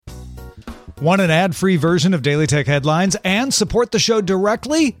Want an ad-free version of Daily Tech Headlines and support the show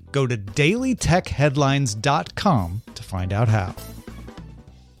directly? Go to dailytechheadlines.com to find out how.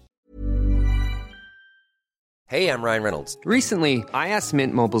 Hey, I'm Ryan Reynolds. Recently, I asked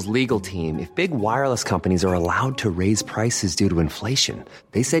Mint Mobile's legal team if big wireless companies are allowed to raise prices due to inflation.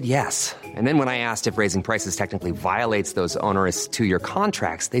 They said yes. And then when I asked if raising prices technically violates those onerous two-year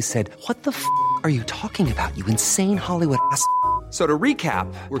contracts, they said, "What the f*** are you talking about, you insane Hollywood ass?" So to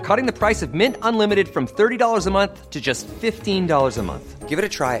recap, we're cutting the price of Mint Unlimited from $30 a month to just $15 a month. Give it a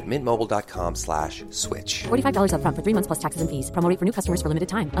try at mintmobile.com/switch. $45 up front for 3 months plus taxes and fees. Promo rate for new customers for limited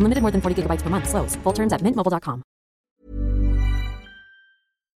time. Unlimited more than 40 gigabytes per month. Slows full terms at mintmobile.com.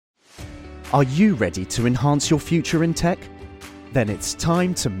 Are you ready to enhance your future in tech? Then it's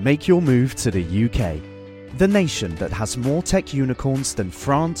time to make your move to the UK. The nation that has more tech unicorns than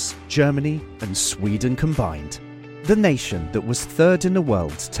France, Germany, and Sweden combined. The nation that was third in the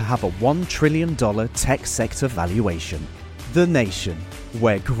world to have a $1 trillion tech sector valuation. The nation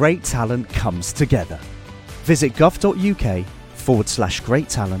where great talent comes together. Visit gov.uk/great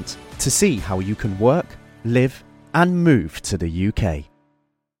talent to see how you can work, live, and move to the UK.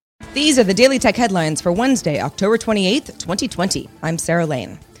 These are the Daily Tech Headlines for Wednesday, October 28th, 2020. I'm Sarah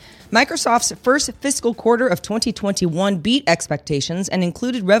Lane. Microsoft's first fiscal quarter of 2021 beat expectations and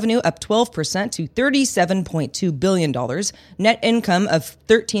included revenue up 12% to $37.2 billion, net income of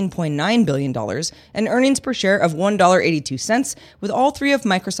 $13.9 billion, and earnings per share of $1.82, with all three of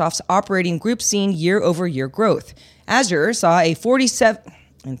Microsoft's operating groups seeing year-over-year growth. Azure saw a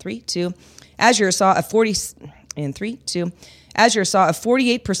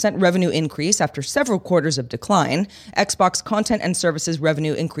 48% revenue increase after several quarters of decline. Xbox content and services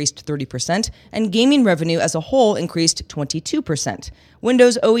revenue increased 30%, and gaming revenue as a whole increased 22%.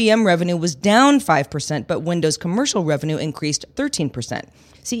 Windows OEM revenue was down 5%, but Windows commercial revenue increased 13%.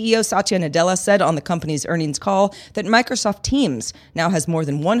 CEO Satya Nadella said on the company's earnings call that Microsoft Teams now has more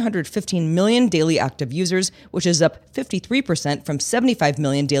than 115 million daily active users, which is up 53% from 75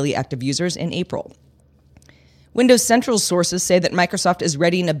 million daily active users in April. Windows Central sources say that Microsoft is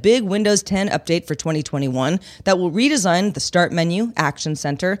readying a big Windows 10 update for 2021 that will redesign the Start menu, Action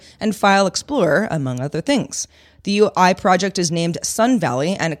Center, and File Explorer, among other things. The UI project is named Sun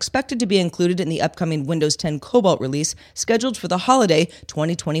Valley and expected to be included in the upcoming Windows 10 Cobalt release scheduled for the holiday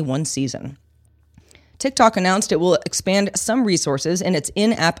 2021 season. TikTok announced it will expand some resources in its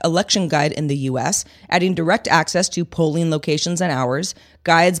in-app election guide in the U.S., adding direct access to polling locations and hours,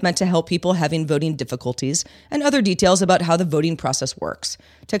 guides meant to help people having voting difficulties, and other details about how the voting process works.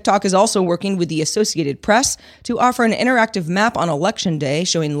 TikTok is also working with the Associated Press to offer an interactive map on Election Day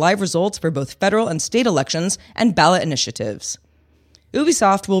showing live results for both federal and state elections and ballot initiatives.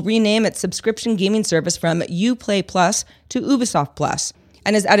 Ubisoft will rename its subscription gaming service from Uplay Plus to Ubisoft Plus,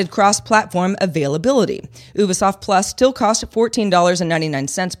 and has added cross-platform availability. Ubisoft Plus still costs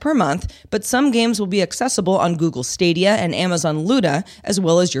 $14.99 per month, but some games will be accessible on Google Stadia and Amazon Luna, as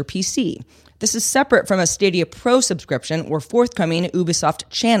well as your PC. This is separate from a Stadia Pro subscription or forthcoming Ubisoft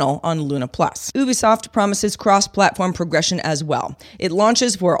channel on Luna Plus. Ubisoft promises cross-platform progression as well. It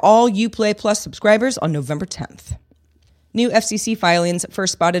launches for all Uplay Plus subscribers on November 10th. New FCC filings,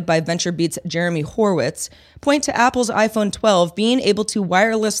 first spotted by VentureBeat's Jeremy Horowitz, point to Apple's iPhone 12 being able to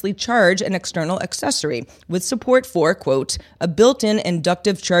wirelessly charge an external accessory, with support for, quote, a built-in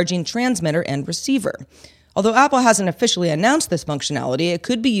inductive charging transmitter and receiver. Although Apple hasn't officially announced this functionality, it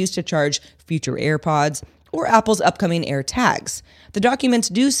could be used to charge future AirPods or Apple's upcoming AirTags. The documents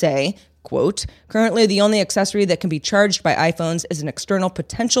do say, quote, currently the only accessory that can be charged by iPhones is an external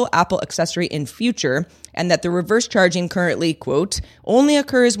potential Apple accessory in future, and that the reverse charging currently, quote, only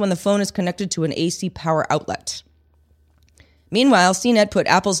occurs when the phone is connected to an AC power outlet. Meanwhile, CNET put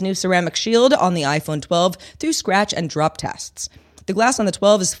Apple's new ceramic shield on the iPhone 12 through scratch and drop tests. The glass on the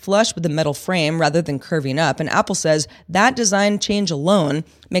 12 is flush with the metal frame rather than curving up, and Apple says that design change alone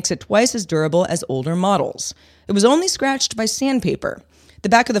makes it twice as durable as older models. It was only scratched by sandpaper. The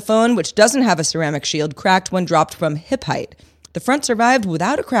back of the phone, which doesn't have a ceramic shield, cracked when dropped from hip height. The front survived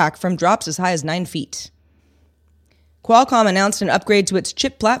without a crack from drops as high as 9 feet. Qualcomm announced an upgrade to its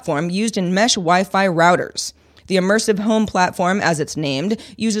chip platform used in mesh Wi-Fi routers. The Immersive Home platform, as it's named,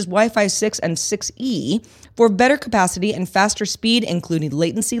 uses Wi-Fi 6 and 6E for better capacity and faster speed, including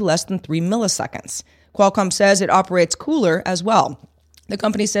latency less than 3 milliseconds. Qualcomm says it operates cooler as well. The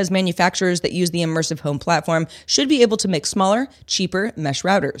company says manufacturers that use the Immersive Home platform should be able to make smaller, cheaper mesh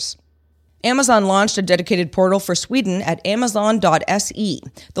routers. Amazon launched a dedicated portal for Sweden at amazon.se.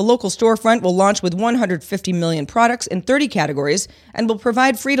 The local storefront will launch with 150 million products in 30 categories and will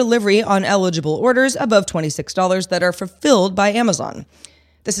provide free delivery on eligible orders above $26 that are fulfilled by Amazon.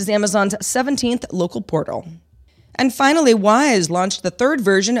 This is Amazon's 17th local portal. And finally, Wyze launched the third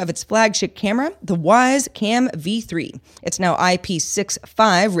version of its flagship camera, the Wyze Cam V3. It's now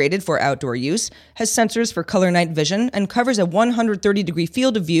IP65 rated for outdoor use, has sensors for color night vision, and covers a 130-degree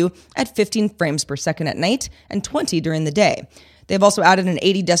field of view at 15 frames per second at night and 20 during the day. They've also added an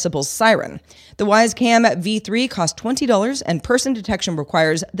 80 decibels siren. The Wyze Cam V3 costs $20, and person detection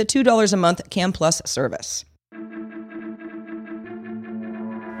requires the $2 a month Cam Plus service.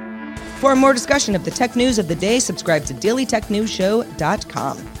 For more discussion of the tech news of the day, subscribe to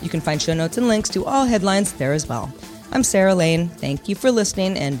dailytechnewsshow.com. You can find show notes and links to all headlines there as well. I'm Sarah Lane. Thank you for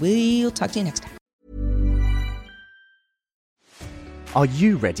listening, and we'll talk to you next time. Are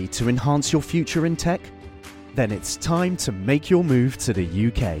you ready to enhance your future in tech? Then it's time to make your move to the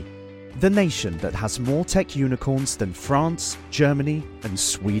UK, the nation that has more tech unicorns than France, Germany, and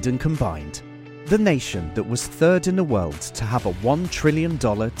Sweden combined. The nation that was third in the world to have a $1 trillion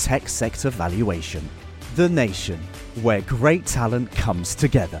tech sector valuation. The nation where great talent comes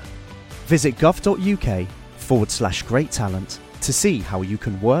together. Visit gov.uk/great talent to see how you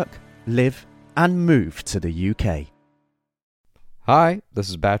can work, live, and move to the UK. Hi, this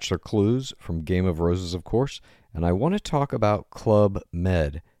is Bachelor Clues from Game of Roses, of course, and I want to talk about Club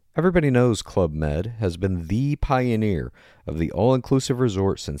Med. Everybody knows Club Med has been the pioneer of the all-inclusive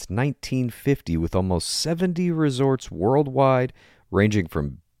resort since 1950, with almost 70 resorts worldwide, ranging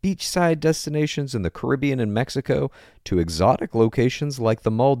from beachside destinations in the Caribbean and Mexico to exotic locations like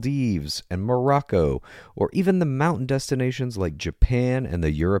the Maldives and Morocco, or even the mountain destinations like Japan and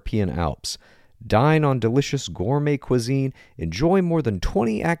the European Alps. Dine on delicious gourmet cuisine, enjoy more than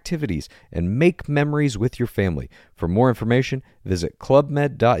 20 activities, and make memories with your family. For more information, visit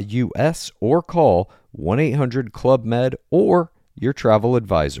clubmed.us or call 1-800-CLUB-MED or your travel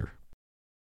advisor.